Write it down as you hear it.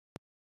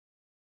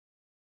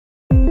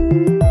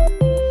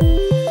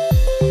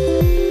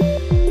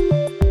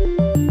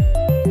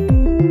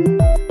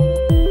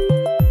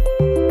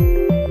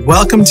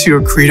Welcome to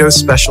Accredo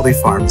Specialty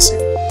Pharmacy.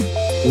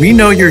 We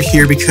know you're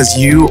here because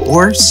you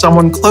or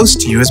someone close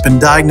to you has been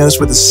diagnosed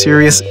with a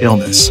serious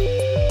illness.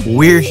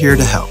 We're here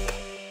to help.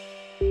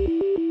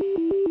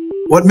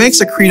 What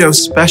makes Accredo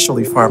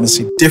Specialty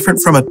Pharmacy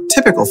different from a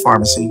typical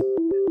pharmacy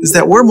is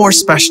that we're more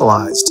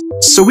specialized,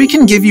 so we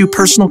can give you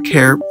personal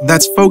care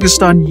that's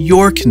focused on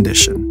your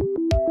condition.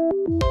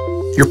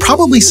 You're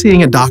probably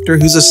seeing a doctor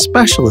who's a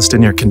specialist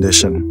in your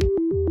condition.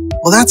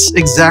 Well, that's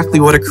exactly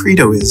what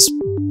Accredo is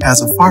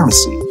as a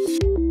pharmacy.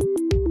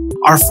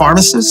 Our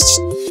pharmacists,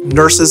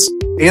 nurses,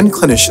 and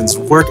clinicians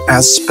work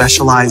as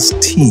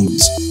specialized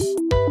teams,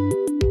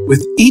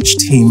 with each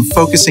team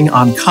focusing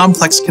on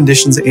complex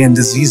conditions and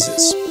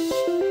diseases.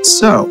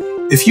 So,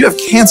 if you have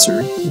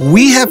cancer,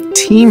 we have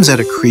teams at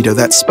Accredo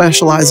that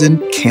specialize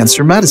in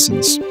cancer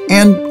medicines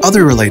and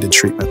other related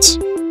treatments.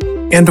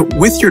 And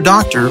with your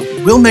doctor,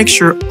 we'll make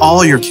sure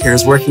all your care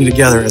is working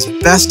together as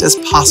best as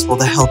possible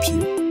to help you.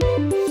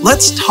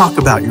 Let's talk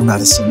about your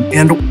medicine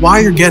and why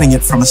you're getting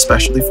it from a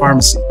specialty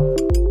pharmacy.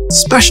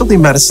 Specialty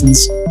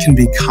medicines can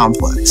be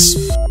complex.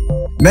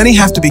 Many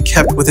have to be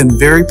kept within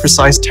very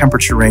precise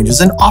temperature ranges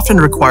and often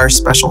require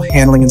special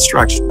handling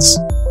instructions.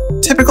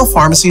 Typical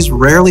pharmacies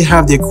rarely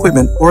have the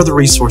equipment or the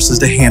resources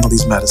to handle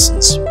these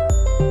medicines.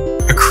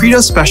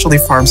 Accredo Specialty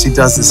Pharmacy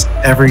does this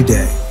every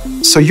day,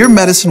 so your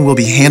medicine will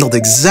be handled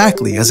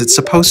exactly as it's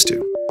supposed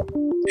to.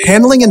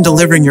 Handling and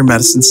delivering your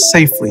medicine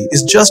safely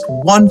is just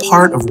one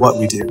part of what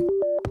we do.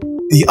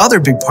 The other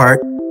big part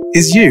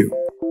is you,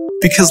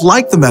 because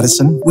like the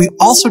medicine, we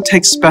also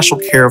take special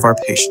care of our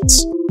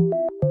patients.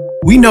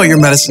 We know your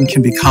medicine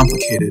can be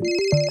complicated,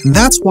 and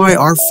that's why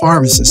our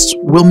pharmacists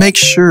will make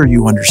sure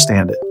you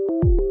understand it.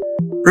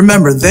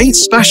 Remember, they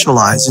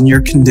specialize in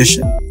your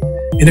condition,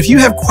 and if you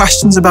have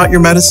questions about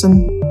your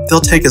medicine, they'll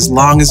take as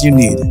long as you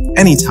need,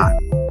 anytime,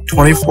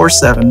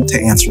 24/7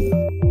 to answer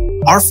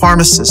them. Our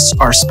pharmacists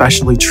are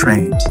specially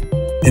trained,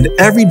 and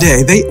every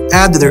day they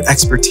add to their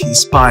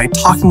expertise by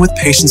talking with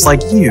patients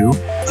like you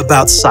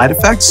about side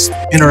effects,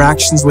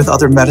 interactions with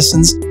other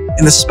medicines,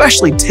 and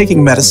especially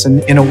taking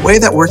medicine in a way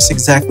that works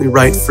exactly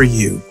right for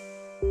you,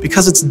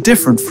 because it's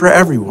different for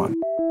everyone.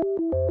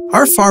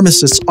 Our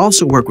pharmacists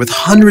also work with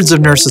hundreds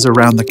of nurses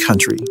around the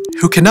country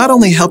who can not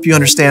only help you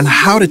understand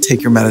how to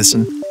take your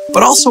medicine,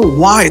 but also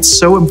why it's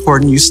so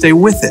important you stay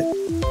with it,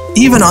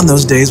 even on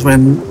those days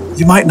when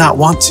you might not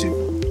want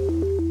to.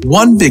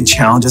 One big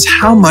challenge is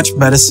how much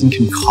medicine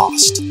can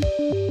cost.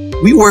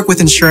 We work with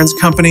insurance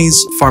companies,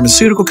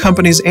 pharmaceutical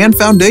companies, and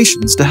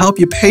foundations to help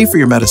you pay for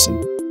your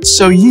medicine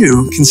so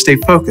you can stay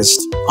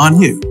focused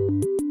on you.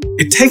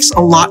 It takes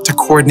a lot to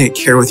coordinate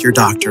care with your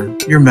doctor,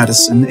 your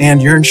medicine,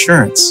 and your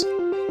insurance.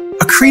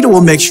 Accredo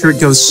will make sure it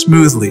goes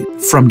smoothly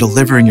from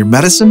delivering your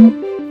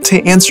medicine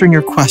to answering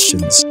your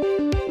questions.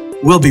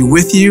 We'll be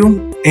with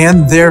you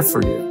and there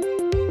for you.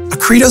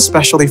 Accredo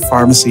Specialty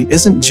Pharmacy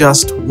isn't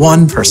just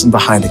one person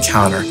behind a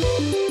counter.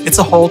 It's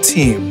a whole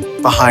team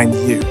behind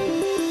you.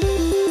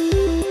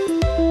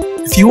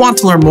 If you want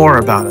to learn more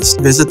about us,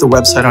 visit the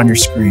website on your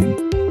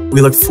screen. We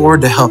look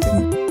forward to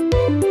helping you.